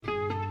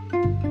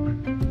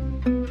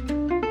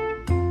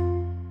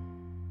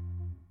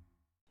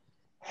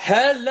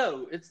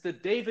Hello, it's the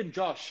Dave and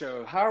Josh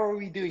show. How are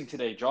we doing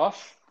today, Josh?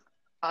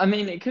 I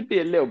mean, it could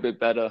be a little bit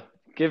better,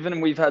 given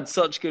we've had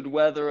such good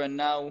weather and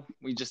now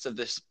we just have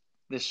this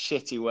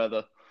shitty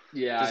weather.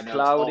 Yeah, I Just know it's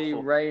cloudy,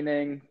 awful.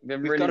 raining,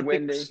 been We've really got a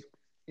big, windy.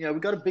 we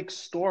got a big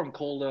storm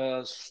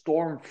called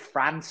Storm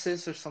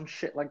Francis or some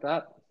shit like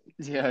that.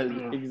 Yeah,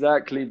 Ugh.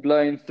 exactly.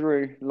 Blowing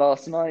through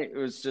last night. It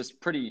was just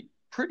pretty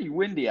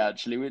windy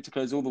actually. We had to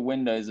close all the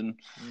windows and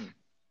Mm.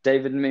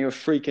 David and me were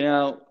freaking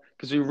out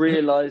because we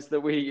realized that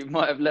we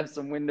might have left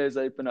some windows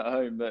open at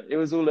home, but it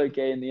was all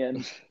okay in the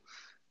end.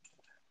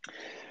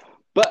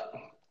 But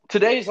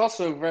today is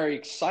also a very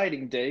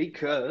exciting day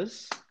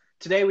because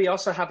today we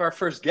also have our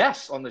first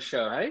guest on the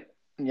show, right?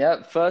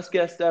 Yeah, first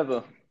guest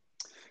ever.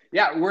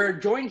 Yeah, we're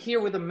joined here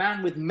with a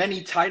man with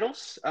many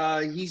titles.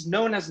 He's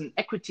known as an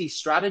equity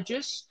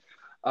strategist,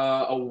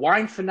 a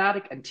wine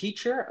fanatic and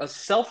teacher, a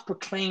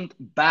self-proclaimed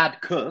bad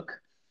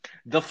cook,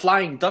 the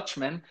Flying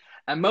Dutchman,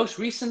 and most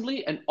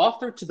recently, an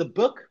author to the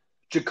book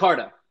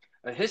Jakarta,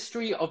 A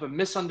History of a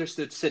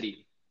Misunderstood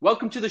City.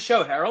 Welcome to the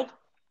show, Harold.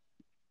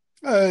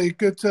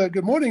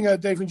 Good morning,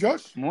 Dave and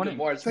Josh. Morning. Good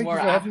morning. Thank you for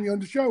having me on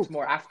the show. It's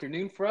more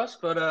afternoon for us,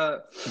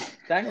 but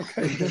thanks.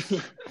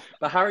 Okay.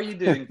 But how are you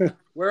doing?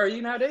 Where are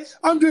you nowadays?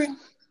 I'm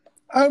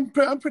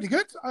pretty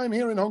good. I'm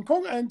here in Hong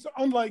Kong, and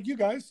unlike you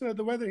guys,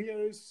 the weather here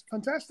is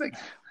fantastic.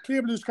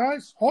 Clear blue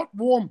skies, hot,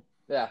 warm,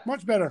 Yeah.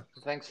 much better.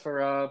 Thanks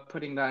for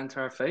putting that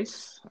into our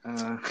face.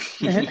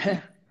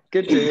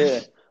 Good to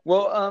hear.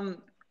 Well,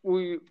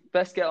 we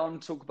best get on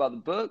to talk about the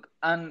book.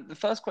 And the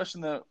first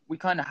question that we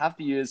kind of have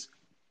for you is,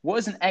 what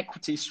is an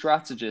equity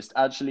strategist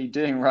actually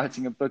doing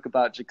writing a book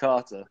about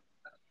Jakarta?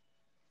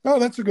 Oh,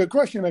 that's a good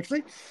question,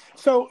 actually.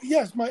 So,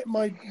 yes,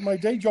 my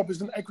day job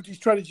is an equity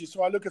strategist.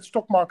 So I look at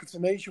stock markets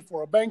in Asia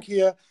for a bank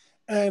here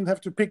and have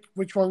to pick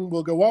which one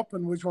will go up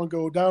and which one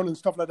go down and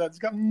stuff like that. It's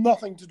got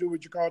nothing to do with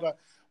Jakarta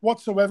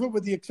whatsoever,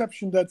 with the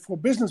exception that for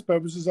business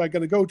purposes, I got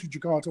to go to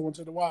Jakarta once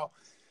in a while.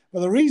 But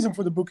the reason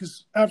for the book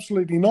is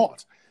absolutely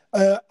not.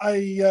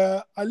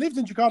 I lived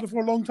in Jakarta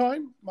for a long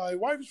time. My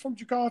wife is from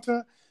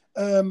Jakarta.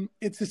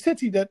 It's a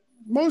city that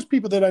most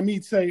people that I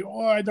meet say,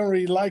 oh, I don't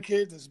really like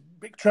it. There's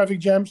big traffic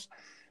jams.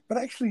 But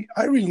actually,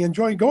 I really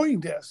enjoy going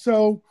there.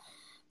 So,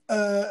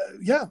 I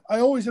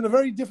always had a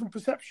very different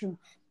perception.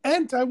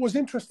 And I was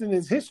interested in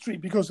its history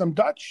because I'm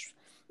Dutch.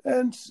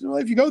 And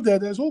if you go there,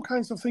 there's all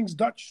kinds of things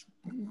Dutch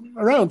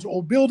around,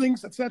 old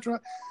buildings, etc.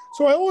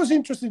 So I was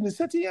interested in the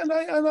city, and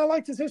I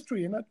liked its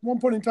history. And at one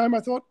point in time, I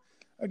thought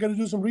I got to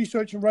do some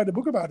research and write a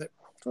book about it.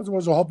 So it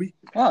was a hobby.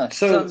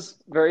 Sounds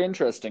very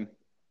interesting.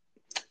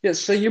 Yeah,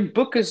 so your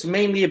book is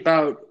mainly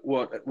about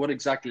what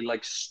exactly,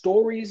 like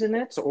stories in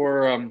it,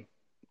 or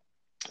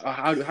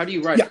how do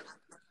you write it?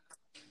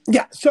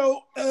 Yeah,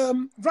 so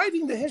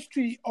writing the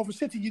history of a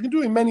city, you can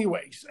do it in many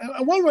ways.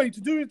 And one way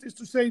to do it is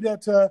to say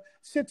that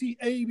city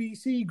A, B,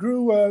 C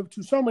grew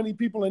to so many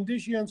people in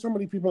this year and so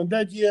many people in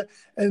that year.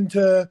 And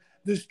the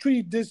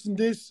street this and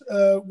this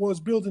was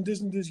built in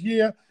this and this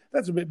year.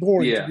 That's a bit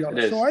boring, to be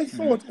honest. So I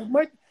thought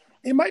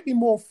it might be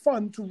more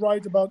fun to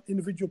write about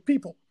individual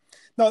people.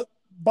 Now,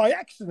 by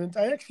accident,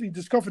 I actually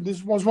discovered,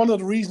 this was one of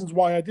the reasons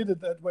why I did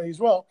it that way as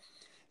well,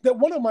 that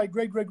one of my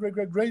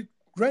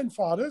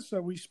great-great-great-great-grandfathers,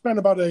 we spent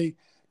about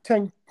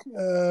 10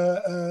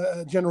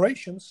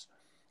 generations,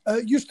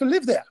 used to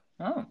live there.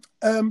 Oh.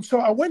 So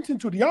I went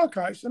into the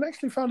archives and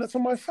actually found out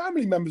some of my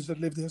family members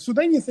that lived there. So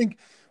then you think,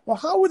 well,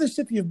 how would the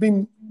city have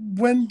been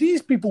when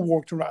these people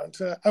walked around?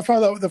 I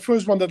found out the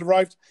first one that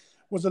arrived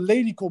was a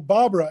lady called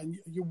Barbara, and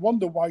you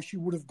wonder why she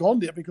would have gone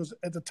there, because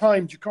at the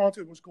time,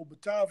 Jakarta was called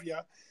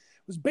Batavia,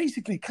 was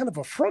basically kind of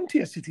a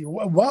frontier city, a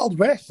Wild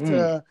West,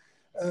 kind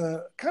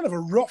of a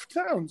rough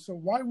town. So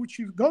why would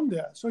she have gone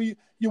there? So you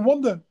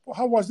wonder, well,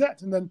 how was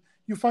that? And then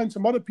you find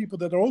some other people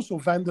that are also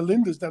Van der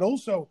Lindes that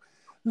also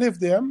live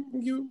there.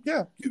 You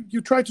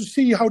try to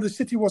see how the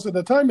city was at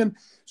the time. And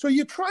so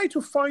you try to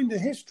find the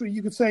history,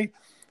 you could say,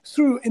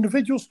 through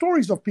individual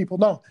stories of people.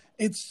 Now,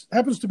 it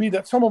happens to be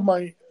that some of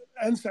my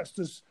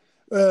ancestors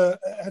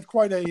had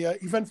quite a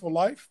eventful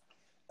life.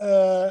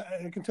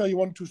 I can tell you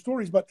one or two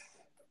stories, but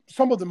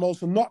some of them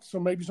also not. So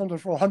maybe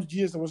sometimes for 100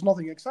 years there was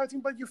nothing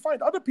exciting, but you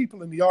find other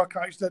people in the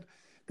archives that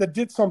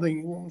did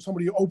something.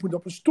 Somebody opened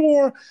up a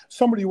store.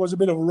 Somebody was a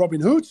bit of a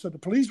Robin Hood. So the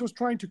police was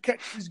trying to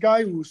catch this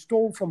guy who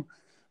stole from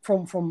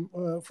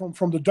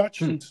the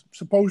Dutch and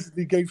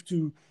supposedly gave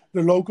to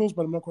the locals,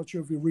 but I'm not quite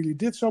sure if he really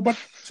did so. But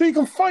so you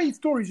can find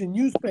stories in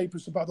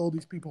newspapers about all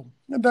these people,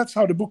 and that's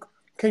how the book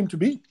came to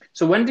be.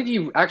 So when did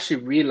you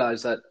actually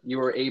realize that you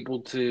were able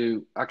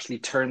to actually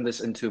turn this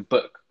into a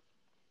book?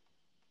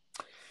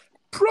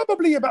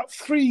 Probably about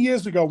 3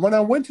 years ago, when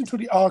I went into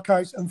the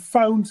archives and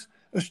found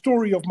a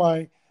story of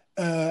my,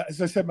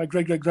 as I said, my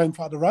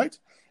great-great-grandfather, right?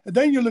 And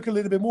then you look a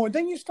little bit more, and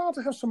then you start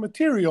to have some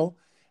material,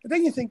 and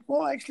then you think,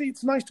 well, actually,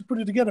 it's nice to put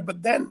it together,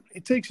 but then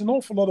it takes an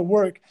awful lot of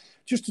work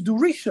just to do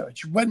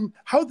research.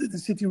 How did the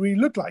city really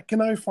look like?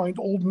 Can I find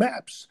old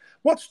maps?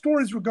 What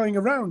stories were going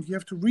around? You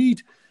have to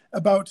read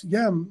about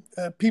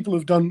people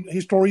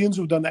historians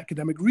who've done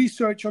academic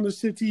research on the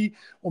city,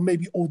 or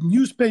maybe old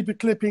newspaper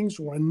clippings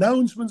or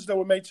announcements that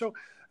were made. So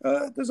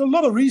there's a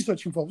lot of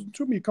research involved. It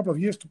took me a couple of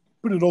years to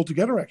put it all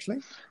together, actually.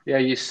 Yeah,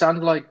 you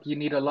sound like you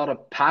need a lot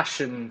of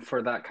passion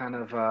for that kind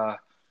of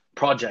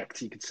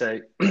project, you could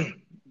say.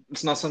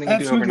 It's not something you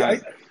do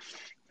overnight.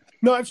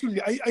 No,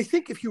 absolutely. I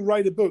think if you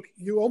write a book,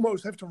 you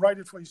almost have to write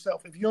it for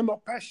yourself. If you're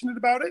not passionate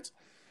about it,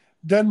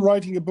 then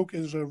writing a book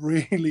is a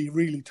really,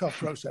 really tough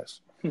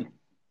process.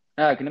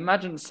 I can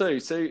imagine so.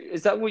 So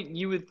is that what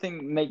you would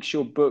think makes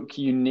your book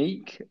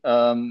unique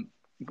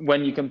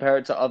when you compare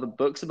it to other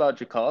books about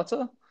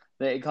Jakarta?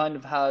 That it kind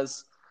of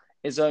has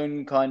its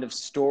own kind of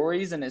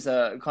stories, and it's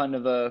a kind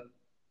of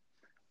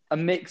a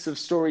mix of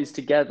stories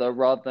together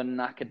rather than an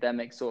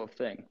academic sort of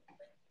thing.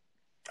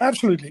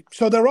 Absolutely.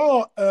 So there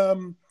are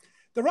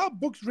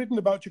books written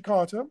about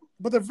Jakarta,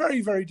 but they're very,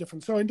 very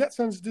different. So in that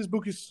sense, this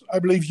book is, I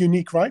believe,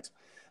 unique, right?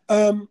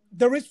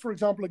 There is, for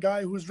example, a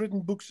guy who's written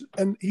books,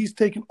 and he's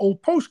taken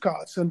old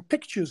postcards and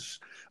pictures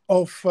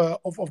of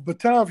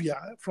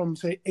Batavia from,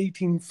 say,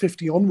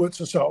 1850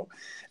 onwards or so,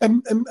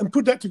 and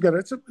put that together.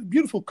 It's a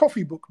beautiful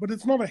coffee book, but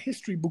it's not a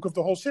history book of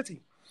the whole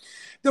city.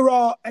 There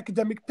are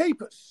academic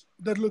papers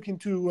that look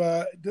into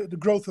the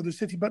growth of the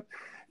city, but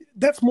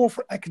that's more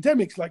for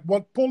academics, like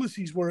what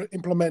policies were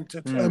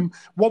implemented,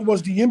 what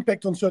was the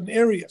impact on certain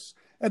areas.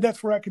 And that's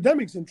for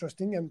academics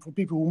interesting, and for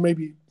people who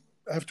maybe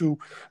have to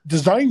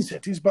design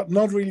cities, but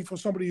not really for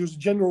somebody who's a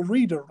general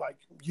reader like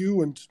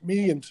you and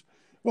me and,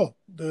 well,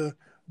 the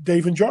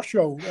Dave and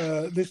Joshua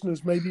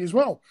listeners maybe as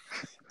well.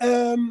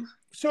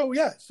 So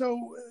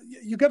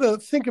you got to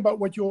think about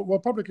what your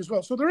public as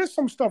well. So there is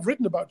some stuff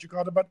written about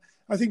Jakarta, but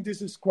I think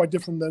this is quite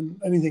different than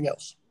anything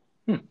else.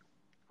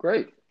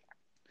 Great.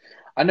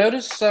 I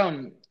noticed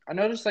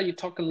that you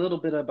talk a little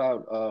bit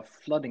about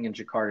flooding in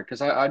Jakarta,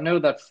 because I know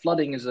that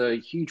flooding is a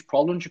huge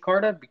problem in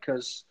Jakarta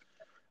because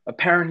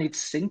apparently it's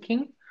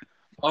sinking.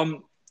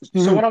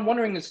 So what I'm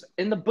wondering is,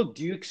 in the book,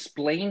 do you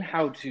explain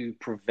how to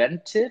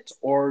prevent it,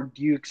 or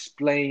do you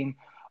explain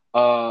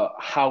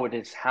how it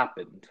has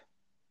happened?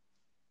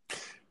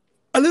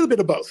 A little bit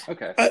of both.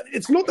 Okay.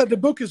 It's not that the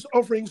book is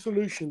offering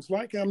solutions.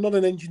 Like, I'm not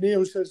an engineer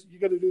who says you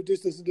got to do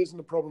this, and this, and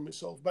the problem is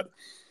solved. But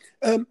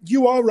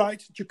you are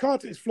right.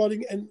 Jakarta is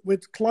flooding, and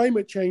with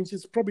climate change,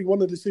 it's probably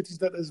one of the cities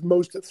that is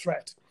most at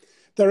threat.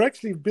 They're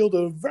actually built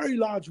a very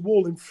large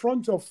wall in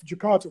front of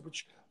Jakarta,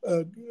 which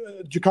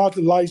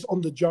Jakarta lies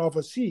on the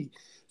Java Sea.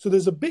 So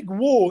there's a big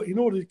wall in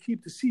order to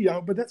keep the sea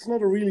out, but that's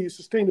not a really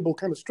sustainable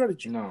kind of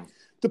strategy. No.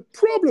 The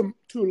problem,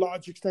 to a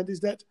large extent,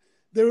 is that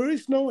there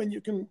is no, and you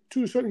can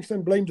to a certain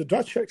extent blame the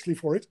Dutch actually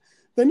for it,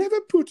 they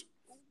never put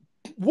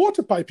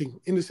water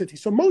piping in the city.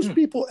 So most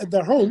people at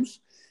their homes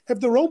have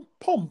their own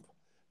pump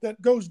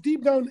that goes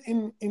deep down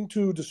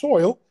into the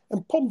soil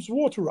and pumps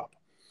water up.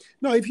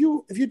 Now, if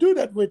you do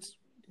that with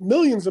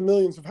millions and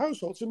millions of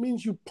households, it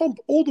means you pump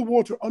all the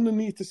water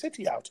underneath the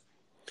city out.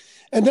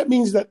 And that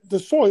means that the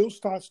soil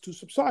starts to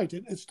subside,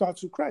 it starts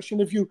to crash. And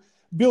if you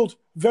build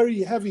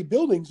very heavy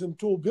buildings and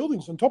tall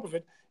buildings on top of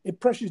it, it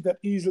pressures that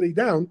easily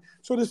down.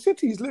 So the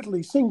city is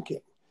literally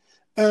sinking.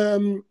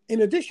 In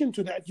addition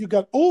to that, you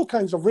got all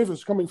kinds of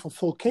rivers coming from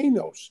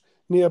volcanoes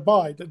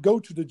nearby that go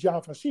to the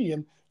Java Sea,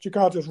 and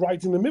Jakarta is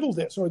right in the middle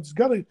there. So it's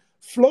got to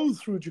flow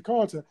through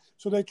Jakarta.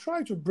 So they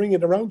try to bring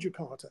it around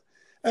Jakarta.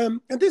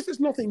 And this is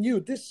nothing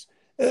new.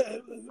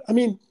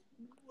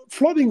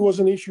 Flooding was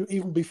an issue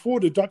even before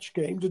the Dutch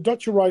came. The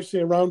Dutch arrived, say,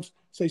 around,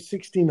 say,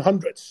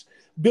 1600s,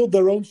 built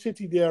their own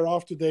city there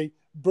after they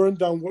burned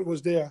down what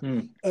was there,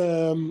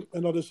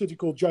 another city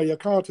called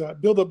Jakarta,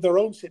 built up their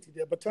own city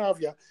there,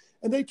 Batavia,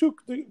 and they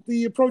took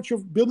the approach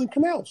of building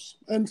canals.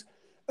 And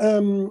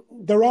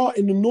there are,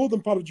 in the northern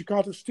part of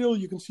Jakarta, still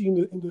you can see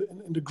in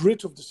the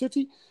grid of the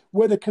city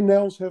where the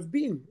canals have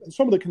been. And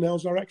some of the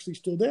canals are actually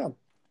still there.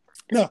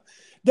 Now,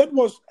 that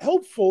was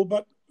helpful,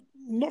 but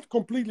not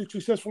completely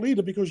successful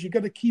either, because you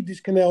got to keep these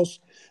canals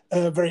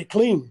very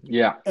clean.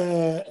 Yeah.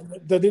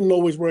 That didn't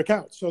always work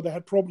out. So they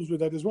had problems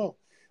with that as well.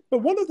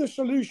 But one of the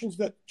solutions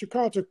that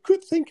Jakarta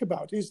could think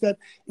about is that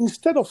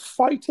instead of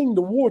fighting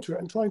the water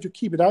and trying to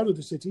keep it out of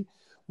the city,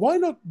 why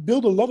not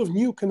build a lot of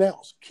new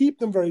canals, keep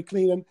them very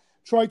clean, and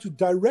try to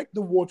direct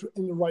the water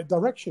in the right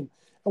direction?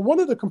 And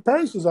one of the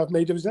comparisons I've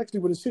made is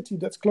actually with a city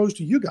that's close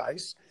to you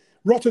guys,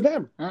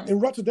 Rotterdam. In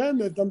Rotterdam,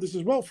 they've done this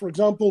as well. For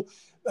example,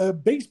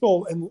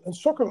 baseball and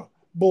soccer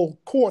ball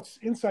courts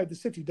inside the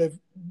city, they've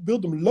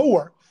built them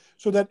lower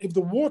so that if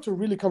the water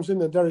really comes in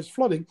and there is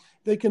flooding,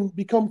 they can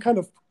become kind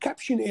of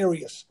caption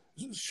areas,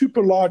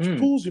 super large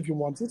pools, if you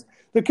want it,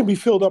 that can be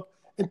filled up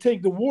and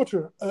take the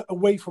water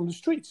away from the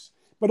streets,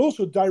 but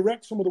also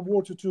direct some of the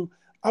water to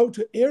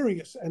outer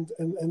areas and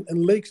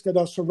lakes that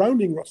are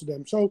surrounding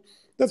Rotterdam. So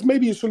that's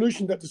maybe a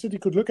solution that the city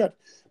could look at.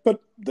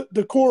 But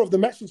the core of the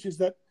message is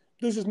that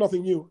this is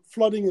nothing new.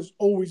 Flooding has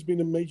always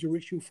been a major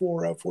issue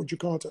for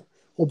Jakarta,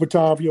 or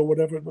Batavia, or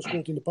whatever it was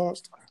called in the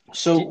past.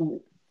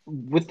 So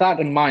with that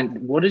in mind,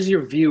 what is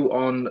your view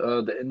on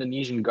the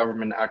Indonesian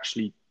government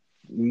actually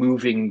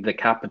moving the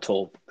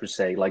capital per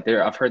se? Like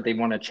I've heard they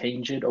want to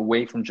change it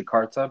away from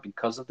Jakarta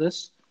because of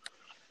this.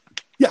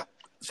 Yeah.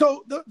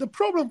 So the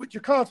problem with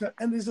Jakarta,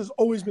 and this has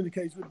always been the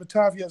case with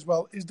Batavia as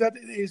well, is that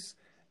it is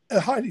a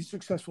highly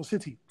successful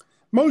city.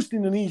 Most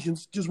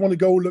Indonesians just want to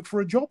go look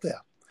for a job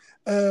there.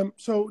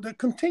 So there are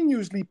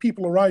continuously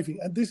people arriving.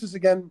 And this is,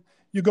 again,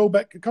 you go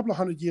back a couple of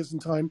 100 years in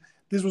time,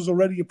 this was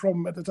already a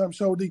problem at the time.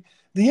 So the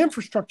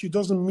infrastructure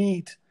doesn't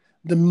meet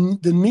the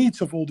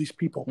needs of all these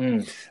people.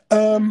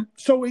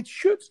 So it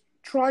should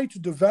try to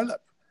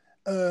develop.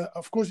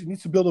 Of course, it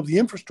needs to build up the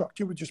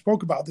infrastructure, which you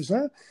spoke about this,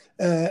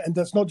 and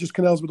that's not just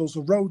canals, but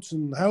also roads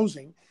and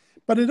housing.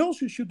 But it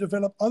also should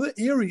develop other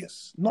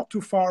areas not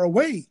too far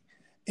away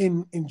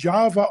in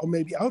Java or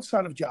maybe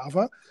outside of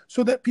Java,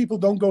 so that people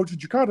don't go to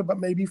Jakarta, but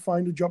maybe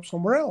find a job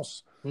somewhere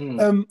else.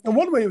 And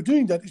one way of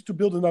doing that is to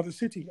build another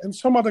city. And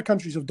some other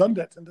countries have done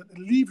that, and that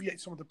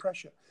alleviates some of the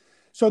pressure.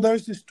 So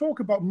there's this talk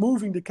about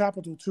moving the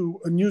capital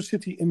to a new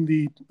city in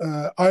the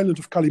island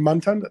of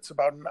Kalimantan. That's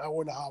about an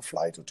hour and a half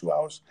flight or 2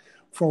 hours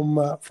from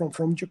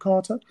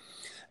Jakarta.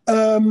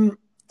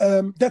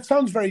 That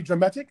sounds very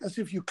dramatic, as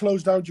if you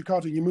close down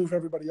Jakarta and you move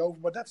everybody over,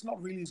 but that's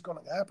not really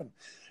going to happen.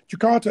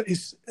 Jakarta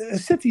is a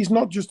city, is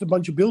not just a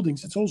bunch of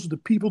buildings. It's also the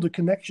people, the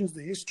connections,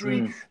 the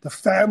history, the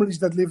families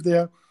that live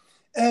there.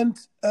 And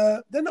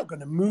they're not going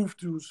to move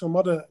to some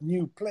other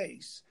new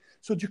place.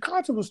 So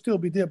Jakarta will still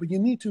be there, but you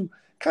need to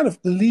kind of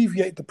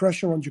alleviate the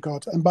pressure on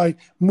Jakarta. And by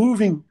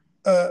moving,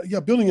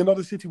 building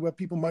another city where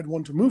people might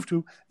want to move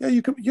to,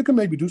 you can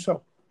maybe do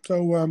so.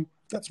 So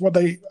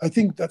I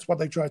think that's what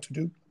they try to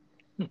do.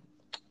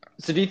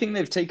 So do you think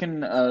they've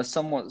taken a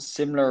somewhat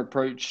similar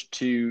approach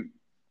to,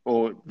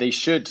 or they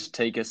should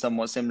take a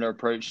somewhat similar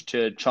approach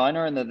to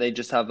China, and that they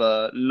just have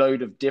a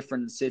load of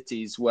different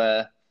cities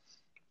where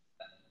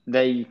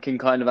they can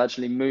kind of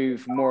actually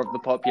move more of the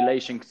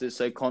population because it's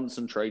so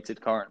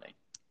concentrated currently?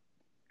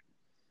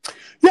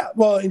 Yeah,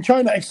 well, in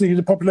China, actually,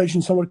 the population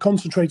is somewhat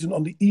concentrated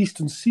on the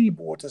eastern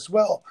seaboard as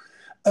well.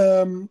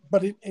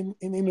 But in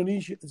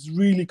Indonesia, it's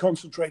really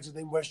concentrated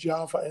in West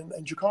Java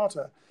and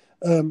Jakarta.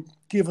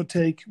 Give or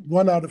take,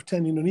 1 out of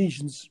 10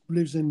 Indonesians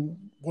lives in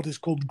what is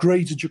called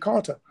Greater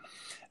Jakarta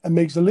and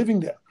makes a living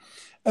there.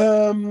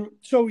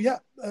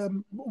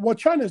 What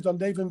China has done,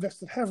 they've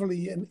invested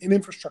heavily in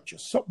infrastructure,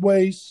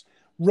 subways,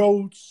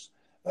 roads,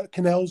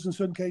 canals in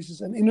certain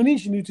cases, and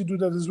Indonesia need to do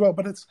that as well.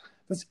 But that's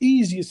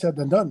easier said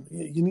than done.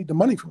 You need the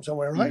money from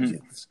somewhere, right?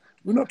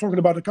 We're not talking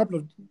about a couple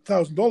of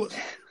 $1,000. We're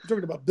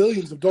talking about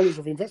billions of dollars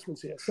of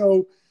investments here.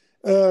 So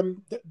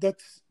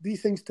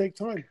these things take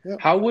time. Yeah.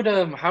 How would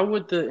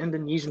the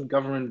Indonesian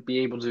government be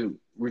able to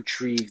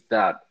retrieve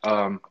that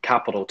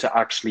capital to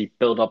actually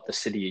build up the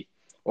city,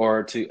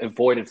 or to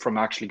avoid it from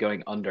actually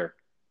going under?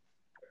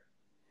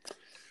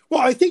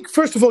 Well, I think,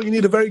 first of all, you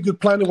need a very good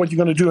plan of what you're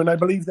going to do. And I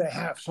believe they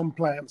have some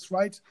plans,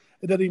 right?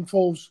 That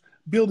involves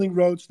building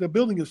roads. They're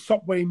building a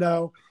subway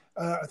now.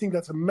 I think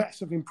that's a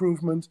massive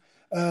improvement.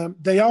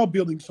 They are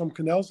building some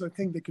canals. I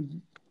think they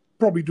can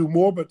probably do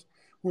more, but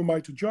who am I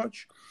to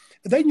judge?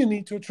 Then you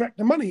need to attract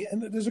the money.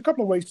 And there's a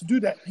couple of ways to do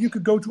that. You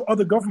could go to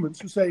other governments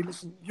who say,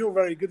 listen, you're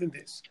very good in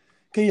this.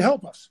 Can you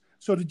help us?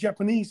 So the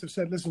Japanese have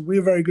said, listen,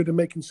 we're very good at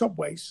making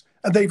subways.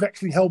 And they've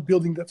actually helped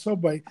building that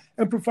subway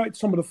and provide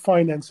some of the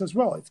finance as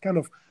well. It's kind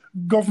of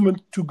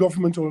government to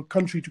government or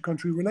country to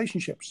country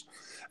relationships.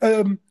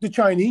 The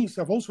Chinese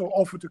have also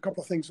offered a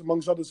couple of things,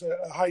 amongst others,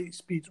 a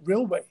high-speed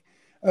railway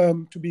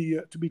to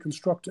be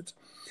constructed.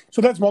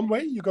 So that's one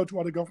way. You go to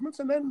other governments.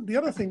 And then the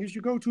other thing is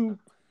you go to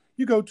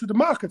the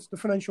markets, the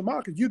financial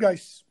market. You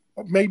guys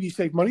maybe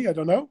save money. I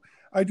don't know.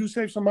 I do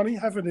save some money,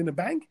 have it in a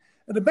bank,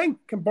 and the bank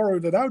can borrow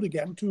that out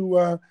again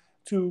to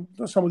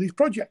some of these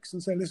projects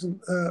and say, listen,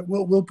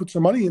 we'll put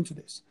some money into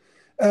this.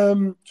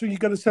 So you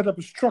got to set up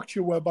a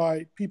structure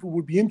whereby people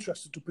would be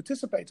interested to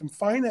participate and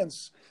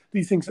finance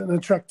these things and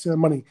attract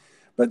money.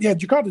 But yeah,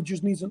 Jakarta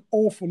just needs an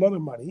awful lot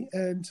of money,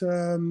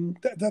 and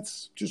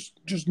that's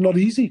just not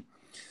easy.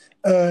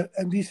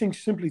 And these things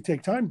simply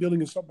take time.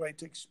 Building a subway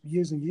takes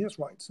years and years,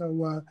 right?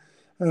 So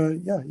you're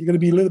going to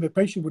be a little bit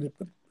patient with it.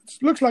 But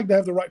it looks like they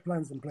have the right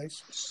plans in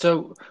place.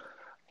 So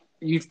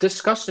you've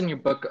discussed in your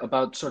book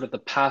about sort of the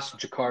past of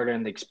Jakarta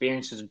and the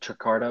experiences of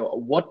Jakarta.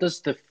 What does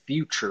the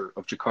future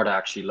of Jakarta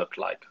actually look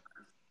like?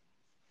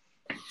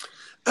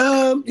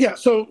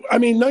 So, I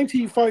mean,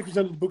 95%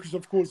 of the book is,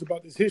 of course,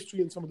 about this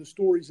history and some of the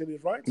stories in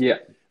it, right? Yeah.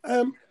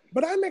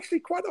 But I'm actually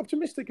quite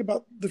optimistic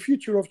about the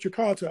future of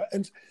Jakarta.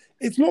 And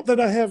it's not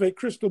that I have a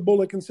crystal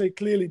ball I can say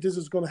clearly this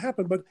is going to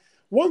happen. But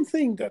one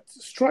thing that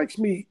strikes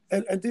me,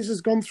 and this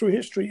has gone through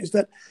history, is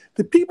that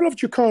the people of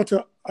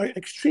Jakarta are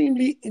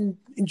extremely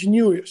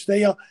ingenious.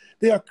 They are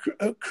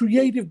a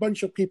creative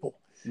bunch of people.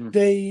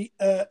 They,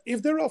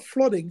 if there are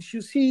floodings,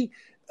 you see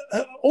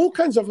all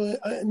kinds of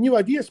new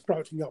ideas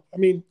sprouting up. I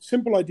mean,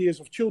 simple ideas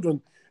of children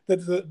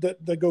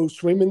that go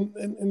swim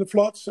in the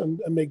floods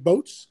and make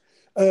boats.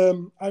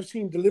 I've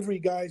seen delivery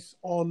guys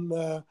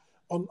on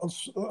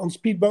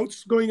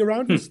speedboats going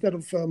around instead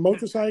of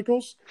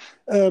motorcycles.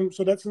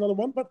 So that's another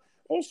one. But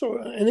also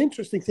an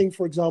interesting thing,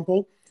 for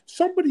example,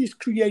 somebody's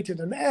created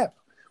an app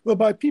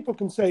whereby people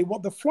can say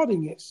what the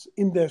flooding is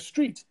in their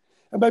street.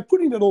 And by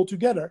putting that all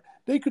together,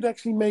 they could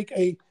actually make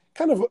a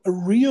kind of a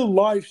real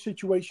life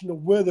situation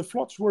of where the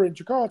floods were in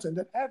Jakarta. And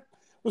that app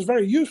was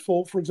very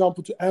useful, for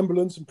example, to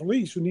ambulance and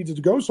police who needed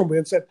to go somewhere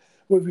and said,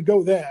 well, if we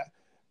go there,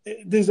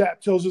 this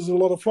app tells us a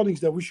lot of floodings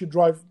there. We should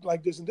drive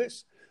like this and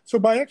this. So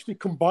by actually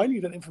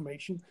combining that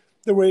information,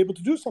 they were able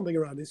to do something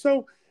around it.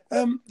 So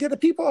the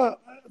people are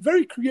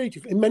very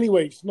creative in many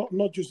ways,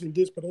 not just in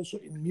this, but also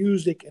in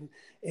music and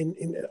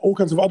in all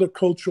kinds of other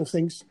cultural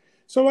things.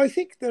 So I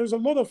think there's a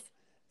lot of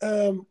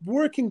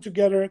working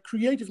together,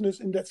 creativeness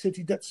in that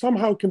city that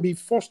somehow can be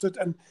fostered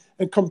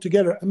and come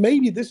together. And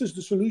maybe this is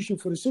the solution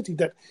for the city,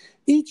 that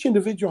each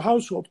individual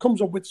household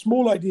comes up with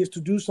small ideas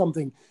to do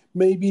something,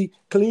 maybe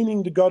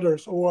cleaning the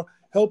gutters or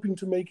helping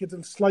to make it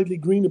slightly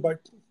greener by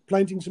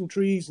planting some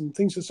trees and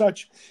things as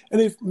such. And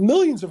if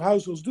millions of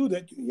households do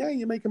that,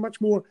 you make a much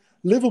more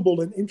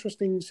livable and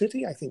interesting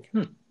city, I think.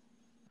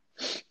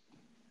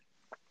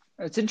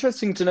 It's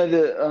interesting to know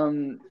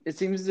that it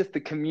seems as if the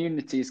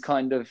community is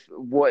kind of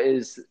what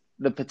is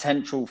the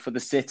potential for the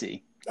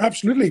city.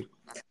 Absolutely.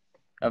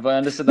 Have I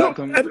understood that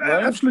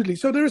right? Absolutely.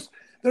 So there's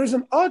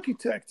an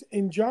architect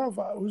in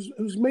Java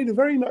who's made a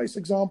very nice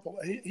example.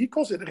 He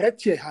calls it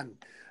recehan.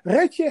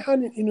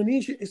 Recehan in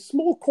Indonesia is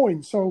small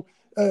coins. So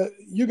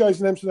you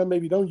guys in Amsterdam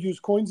maybe don't use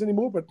coins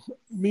anymore, but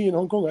me in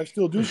Hong Kong, I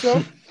still do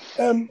so.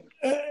 And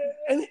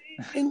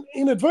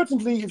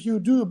inadvertently, if you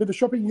do a bit of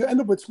shopping, you end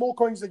up with small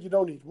coins that you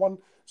don't need. One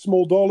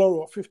small dollar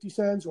or 50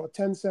 cents or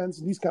 10 cents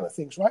and these kind of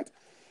things, right?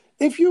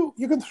 If you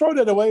can throw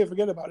that away and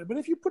forget about it. But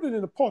if you put it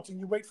in a pot and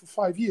you wait for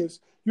 5 years,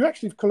 you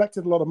actually have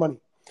collected a lot of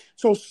money.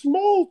 So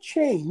small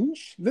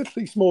change,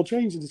 literally small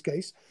change in this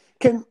case,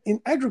 can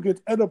in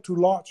aggregate add up to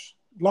large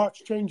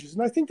changes.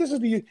 And I think this is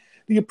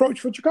the approach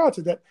for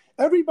Jakarta, that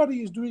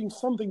everybody is doing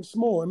something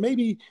small. And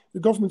maybe the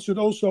government should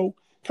also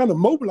kind of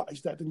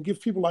mobilize that and give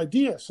people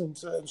ideas and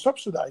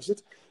subsidize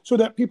it so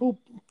that people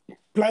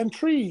plant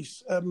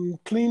trees,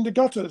 clean the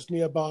gutters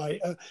nearby,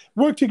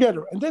 work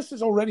together. And this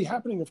is already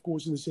happening, of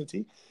course, in the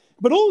city.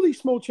 But all these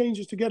small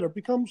changes together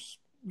becomes,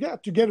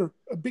 together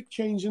a big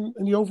change in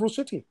the overall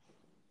city.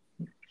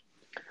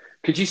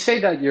 Could you say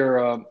that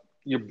your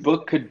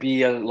book could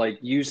be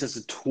used as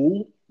a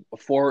tool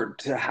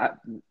to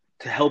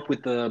help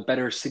with the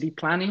better city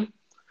planning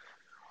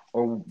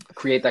or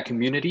create that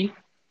community?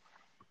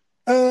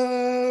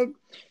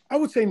 I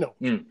would say no.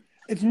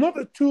 It's not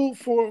a tool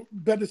for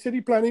better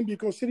city planning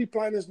because city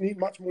planners need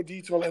much more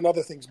detail and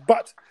other things.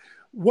 But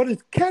what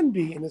it can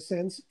be, in a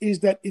sense,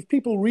 is that if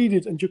people read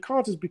it and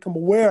Jakarta's become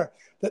aware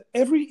that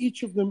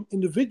each of them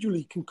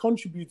individually can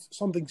contribute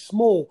something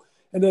small,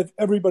 and if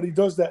everybody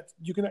does that,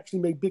 you can actually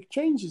make big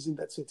changes in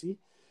that city.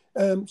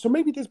 So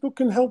maybe this book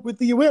can help with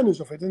the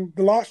awareness of it. And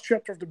the last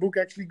chapter of the book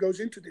actually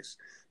goes into this,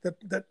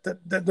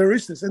 that there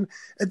is this. And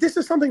this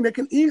is something that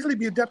can easily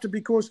be adapted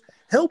because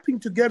helping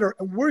together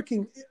and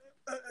working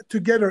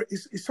together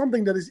is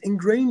something that is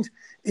ingrained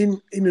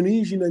in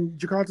Indonesian and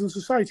Jakartan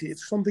society.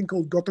 It's something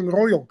called gotong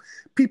royong.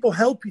 People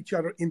help each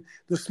other in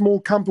the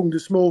small kampung, the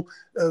small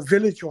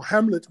village or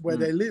hamlet where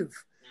they live.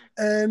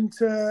 And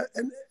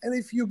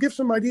if you give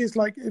some ideas,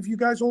 like if you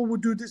guys all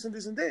would do this and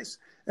this and this,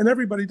 and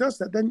everybody does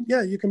that, then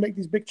you can make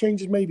these big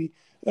changes maybe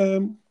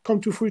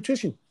come to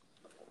fruition.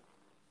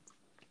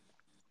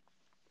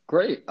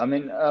 Great. I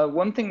mean,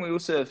 one thing we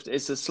also have,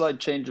 it's a slight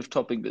change of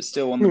topic, but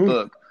still on the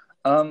book.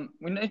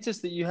 We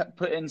noticed that you had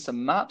put in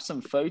some maps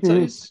and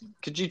photos.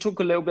 Could you talk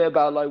a little bit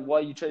about why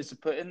you chose to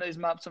put in those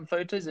maps and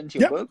photos into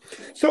your book?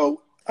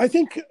 So I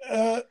think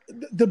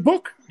the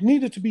book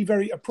needed to be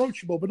very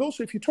approachable, but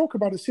also if you talk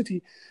about a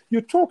city,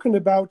 you're talking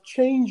about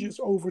changes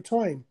over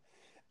time.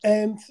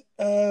 And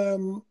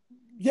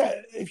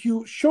if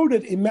you show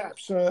that in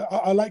maps,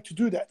 I like to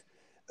do that.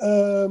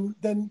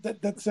 Then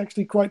that's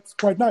actually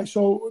quite nice.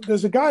 So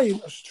there's a guy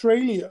in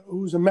Australia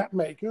who's a map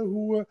maker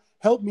who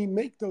helped me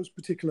make those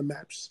particular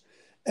maps.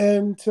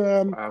 And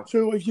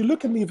so if you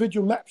look at the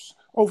individual maps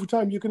over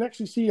time, you can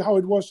actually see how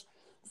it was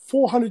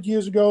 400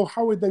 years ago,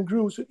 how it then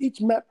grew. So each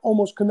map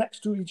almost connects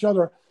to each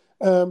other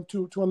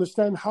to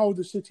understand how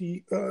the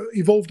city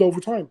evolved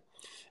over time.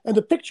 And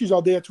the pictures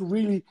are there to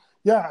really,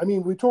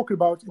 we're talking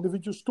about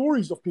individual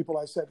stories of people,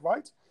 I said,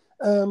 right?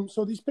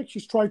 So these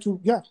pictures try to,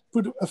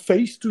 put a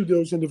face to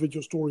those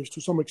individual stories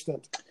to some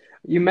extent.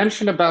 You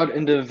mentioned about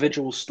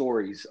individual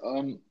stories.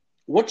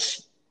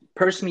 What's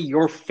personally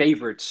your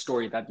favorite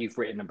story that you've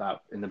written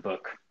about in the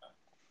book?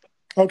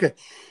 Okay.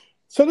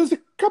 So there's a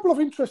couple of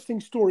interesting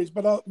stories,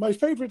 but my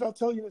favorite I'll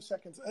tell you in a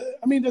second.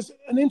 There's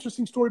an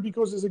interesting story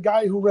because there's a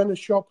guy who ran a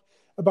shop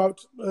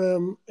about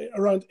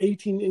around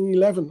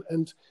 1811,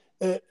 and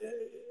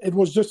it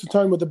was just the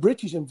time when the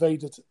British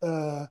invaded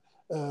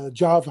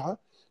Java.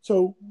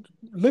 So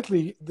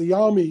literally the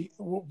army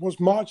was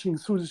marching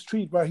through the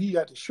street where he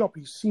had a shop.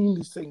 He's seen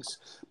these things,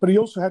 but he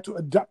also had to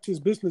adapt his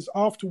business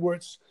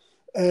afterwards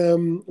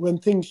when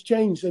things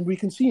changed. And we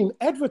can see in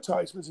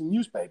advertisements in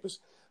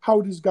newspapers how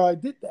this guy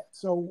did that.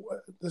 So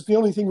that's the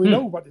only thing we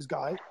know about this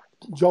guy,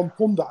 John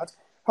Pondard,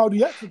 how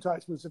the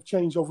advertisements have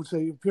changed over,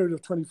 say, a period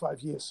of 25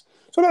 years.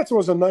 So that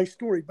was a nice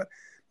story. But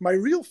my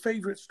real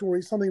favorite story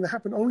is something that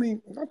happened only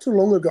not too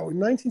long ago, in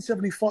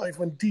 1975,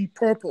 when Deep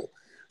Purple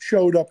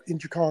showed up in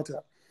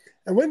Jakarta.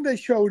 And when they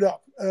showed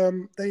up,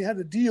 they had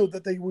a deal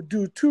that they would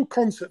do 2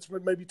 concerts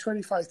with maybe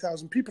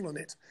 25,000 people on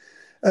it.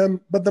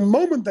 But the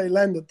moment they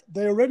landed,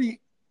 they already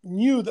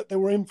knew that they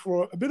were in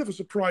for a bit of a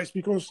surprise,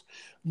 because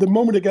the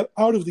moment they got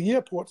out of the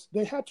airport,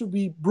 they had to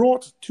be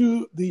brought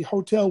to the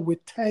hotel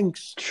with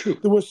tanks.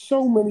 There were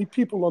so many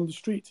people on the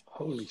street.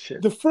 Holy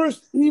shit. The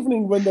first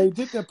evening when they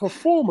did their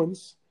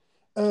performance,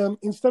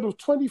 instead of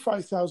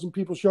 25,000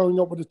 people showing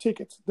up with a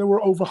ticket, there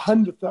were over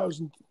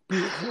 100,000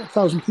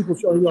 people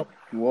showing up.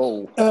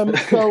 Whoa.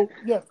 So,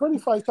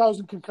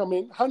 25,000 can come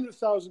in,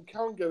 100,000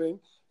 can't go in.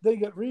 They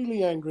get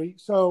really angry.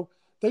 So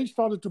they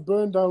started to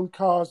burn down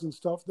cars and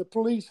stuff. The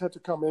police had to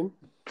come in.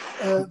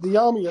 The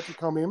army had to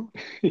come in.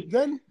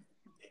 Then,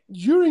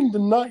 during the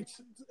night,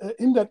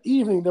 in that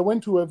evening, they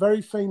went to a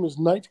very famous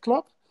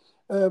nightclub.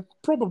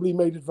 Probably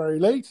made it very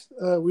late.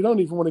 We don't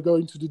even want to go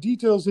into the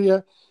details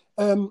here.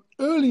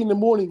 Early in the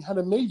morning, had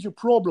a major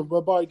problem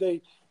whereby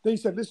they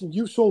said, listen,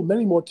 you've sold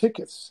many more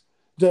tickets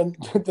than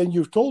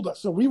you've told us,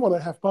 so we want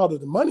to have part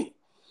of the money.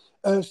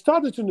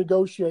 Started to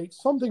negotiate.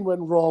 Something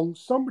went wrong.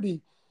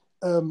 Somebody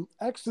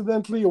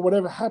accidentally or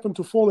whatever happened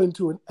to fall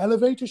into an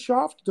elevator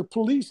shaft. The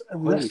police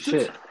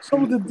arrested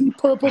some of the Deep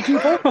Purple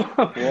people.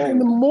 In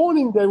the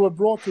morning, they were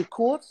brought to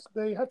court.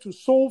 They had to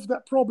solve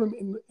that problem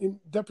in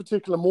that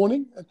particular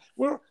morning. And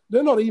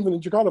they're not even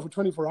in Jakarta for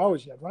 24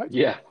 hours yet, right?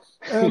 Yeah.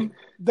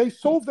 They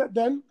solved that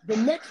then. The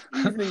next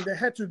evening, they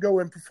had to go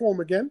and perform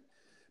again.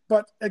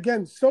 But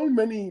again, so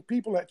many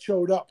people had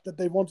showed up that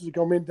they wanted to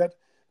come in that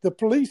the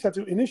police had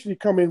to initially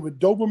come in with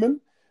Doberman,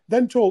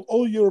 then told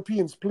all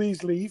Europeans,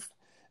 please leave.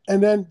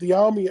 And then the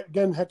army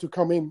again had to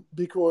come in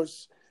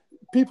because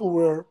people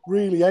were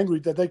really angry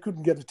that they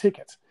couldn't get a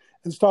ticket,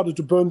 and started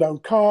to burn down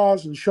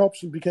cars and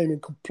shops, and became a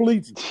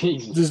complete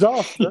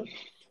disaster.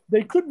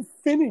 They couldn't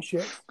finish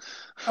it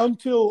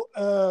until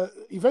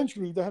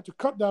eventually they had to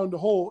cut down the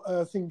whole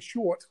thing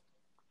short.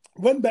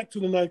 Went back to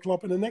the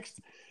nightclub, and the next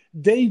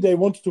day they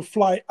wanted to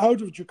fly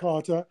out of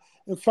Jakarta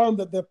and found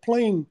that their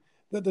plane,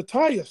 that the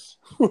tires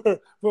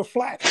were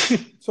flat.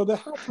 So they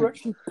had to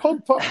actually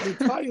pump up the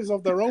tires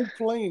of their own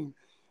plane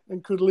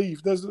and could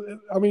leave. There's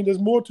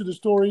more to the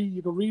story.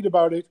 You can read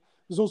about it.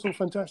 There's also a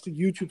fantastic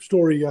YouTube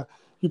story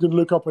you can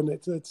look up on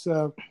it.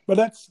 But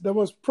that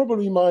was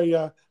probably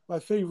my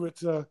favorite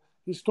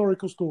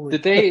historical story.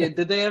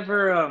 Did they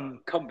ever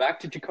come back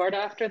to Jakarta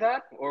after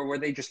that, or were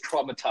they just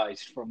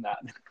traumatized from that?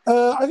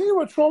 I think they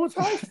were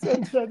traumatized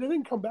and they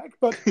didn't come back.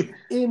 But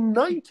in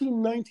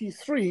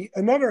 1993,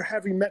 another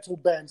heavy metal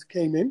band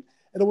came in,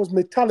 and it was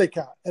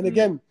Metallica. And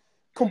again,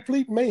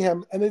 complete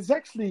mayhem. And it's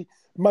actually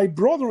my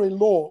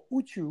brother-in-law,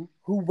 Uchu,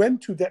 who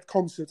went to that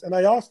concert. And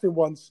I asked him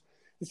once,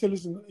 I said,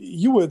 listen,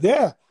 you were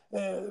there.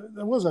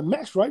 There was a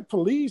mess, right?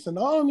 Police and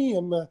army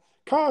and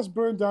cars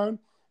burned down.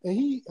 And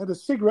he had a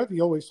cigarette.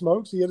 He always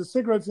smokes. He had a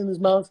cigarette in his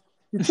mouth.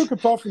 He took a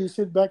puff and he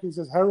sat back and he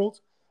says,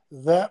 Herald,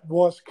 that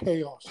was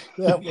chaos.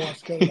 That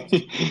was chaos.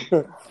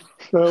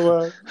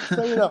 So,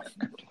 say enough.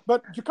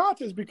 But Jakarta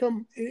has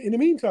become, in the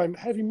meantime,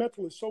 heavy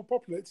metal is so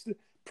popular. It's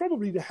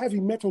probably the heavy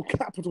metal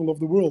capital of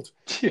the world.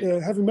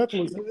 Heavy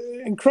metal is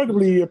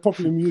incredibly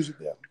popular music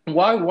there.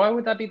 Why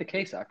would that be the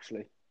case,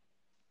 actually?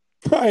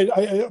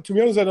 To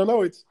be honest, I don't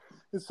know. It's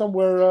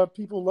somewhere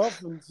people love,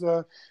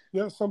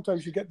 and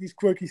sometimes you get these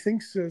quirky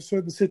things.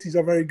 Certain cities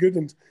are very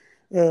good,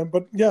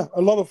 but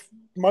a lot of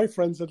my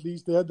friends, at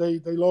least, they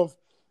love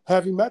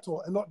heavy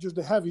metal, and not just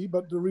the heavy,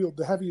 but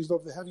the heaviest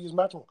of the heaviest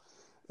metal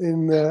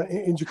in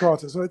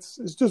Jakarta. So it's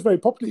just very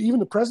popular. Even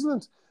the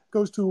president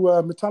goes to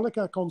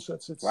Metallica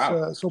concerts. It's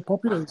so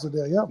popular it's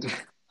there. Yeah.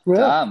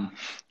 Damn.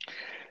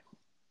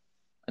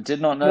 I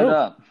did not know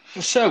that.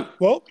 So,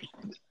 well,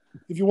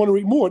 if you want to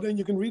read more, then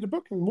you can read a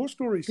book and more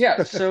stories.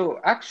 Yeah, so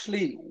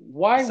actually,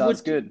 why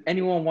would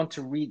anyone want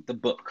to read the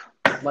book?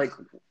 Like,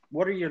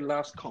 what are your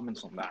last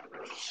comments on that?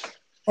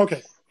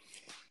 Okay.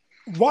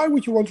 Why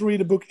would you want to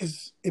read a book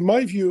is, in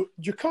my view,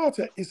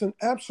 Jakarta is an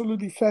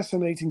absolutely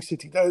fascinating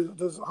city.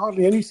 There's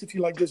hardly any city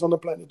like this on the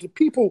planet. The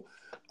people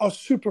are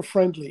super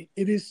friendly.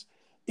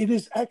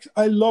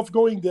 I love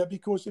going there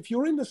because if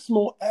you're in the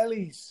small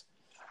alleys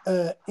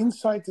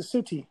inside the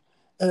city,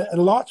 a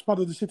large part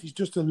of the city is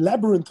just a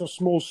labyrinth of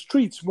small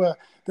streets where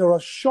there are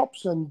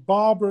shops and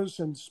barbers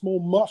and small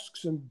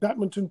mosques and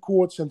badminton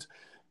courts and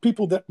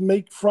people that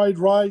make fried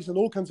rice and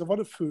all kinds of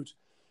other food.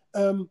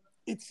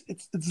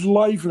 It's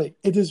lively.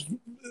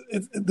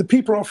 The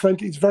people are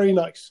friendly. It's very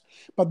nice.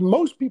 But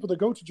most people that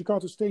go to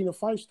Jakarta stay in a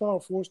 5-star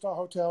or 4-star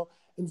hotel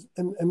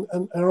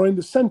and are in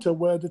the center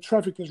where the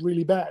traffic is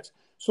really bad.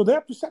 So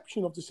their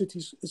perception of the city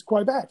is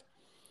quite bad.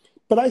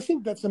 But I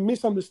think that's a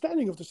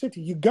misunderstanding of the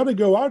city. You got to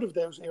go out of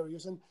those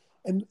areas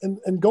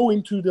and go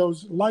into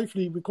those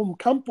lively, we call them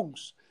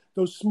kampungs,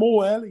 those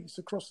small alleys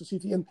across the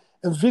city and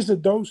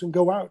visit those and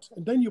go out.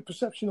 And then your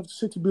perception of the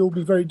city will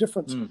be very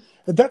different. And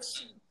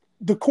that's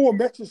the core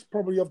message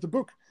probably of the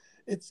book.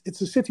 It's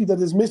a city that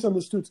is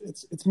misunderstood.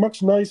 It's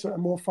much nicer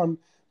and more fun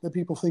than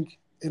people think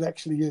it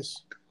actually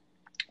is.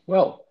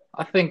 Well,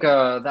 I think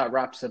that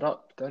wraps it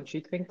up. Don't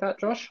you think that,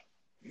 Josh?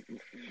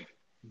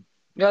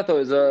 Yeah, I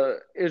thought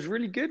it was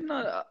really good, and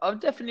I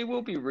definitely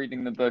will be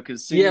reading the book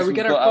as soon Yeah, as we we've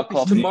get our got our copies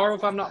copy. tomorrow,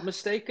 if I'm not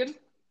mistaken.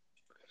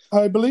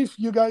 I believe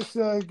you guys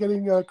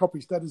getting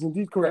copies. That is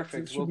indeed correct.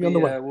 Perfect. It should be on the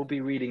way. We'll be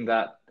reading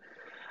that.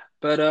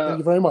 But Thank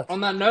you very much. on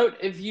that note,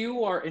 if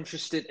you are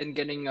interested in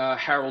getting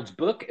Harold's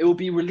book, it will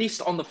be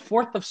released on the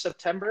 4th of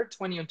September,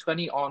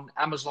 2020 on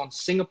Amazon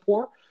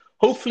Singapore.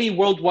 Hopefully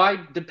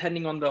worldwide,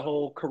 depending on the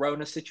whole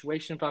Corona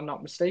situation, if I'm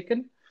not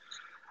mistaken.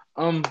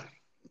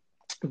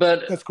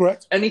 But That's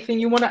correct. anything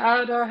you want to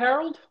add,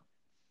 Harold?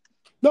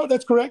 No,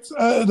 that's correct.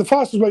 The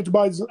fastest way to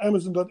buy it is on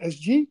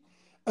Amazon.sg,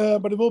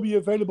 but it will be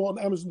available on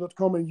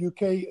Amazon.com in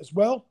UK as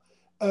well,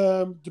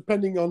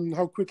 depending on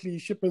how quickly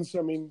shipments.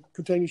 I mean,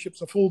 container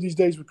ships are full these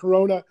days with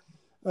Corona.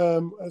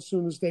 As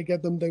soon as they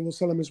get them, they will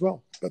sell them as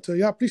well. But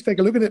yeah, please take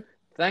a look at it.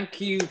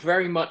 Thank you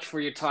very much for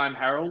your time,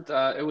 Harold.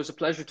 It was a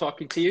pleasure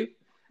talking to you.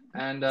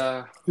 And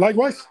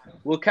likewise,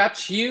 we'll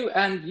catch you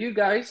and you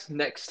guys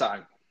next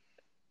time.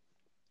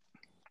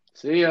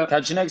 See ya.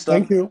 Catch you next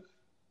time. Thank you.